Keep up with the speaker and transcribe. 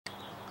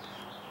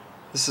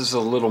This is a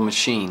little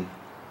machine.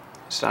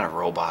 It's not a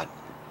robot.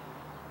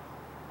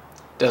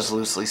 It does,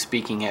 loosely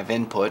speaking, have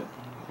input,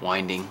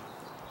 winding,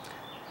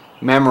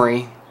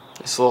 memory,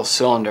 this little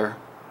cylinder,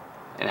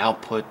 and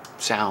output,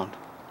 sound.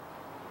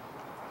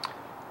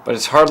 But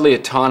it's hardly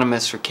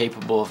autonomous or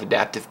capable of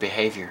adaptive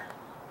behavior.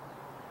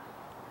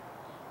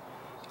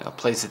 It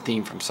plays a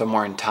theme from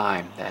Somewhere in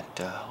Time,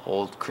 that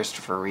old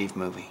Christopher Reeve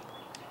movie.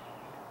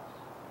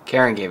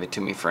 Karen gave it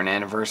to me for an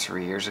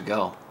anniversary years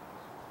ago.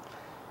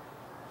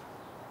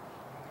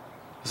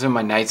 It was in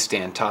my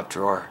nightstand, top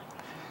drawer.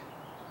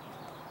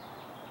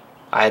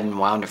 I hadn't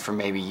wound it for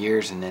maybe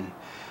years, and then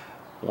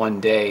one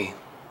day,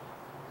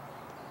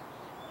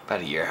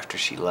 about a year after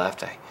she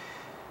left, I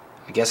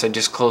guess I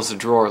just closed the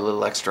drawer a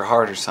little extra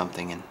hard or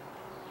something, and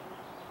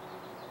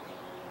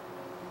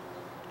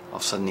all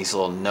of a sudden these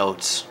little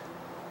notes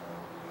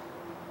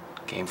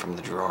came from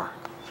the drawer.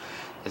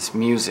 It's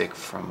music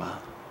from a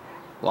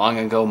long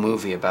ago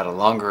movie about a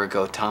longer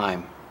ago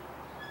time,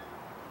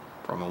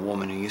 from a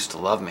woman who used to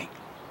love me.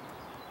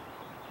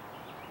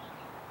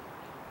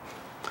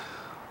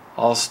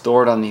 All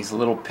stored on these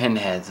little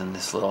pinheads in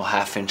this little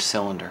half-inch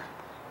cylinder.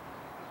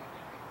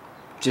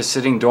 Just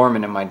sitting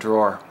dormant in my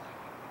drawer.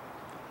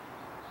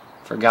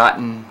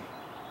 Forgotten,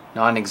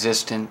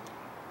 non-existent,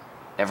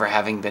 never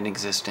having been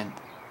existent.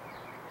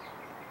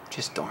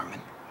 Just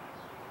dormant.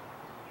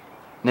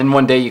 And then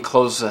one day you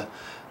close the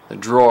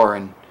drawer,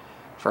 and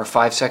for a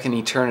 5-second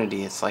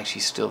eternity it's like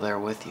she's still there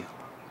with you.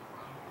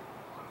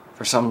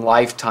 For some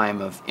lifetime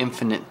of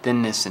infinite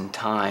thinness in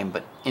time,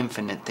 but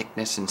infinite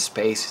thickness in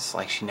space, it's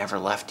like she never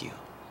left you.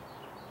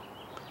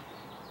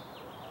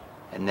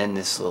 And then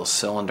this little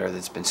cylinder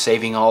that's been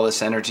saving all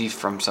this energy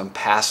from some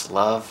past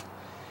love,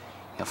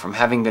 from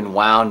having been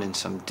wound in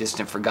some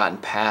distant forgotten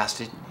past,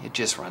 it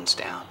just runs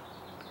down.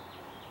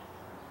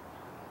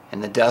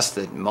 And the dust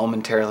that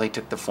momentarily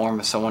took the form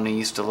of someone who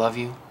used to love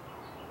you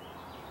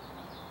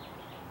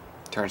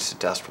turns to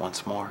dust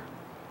once more.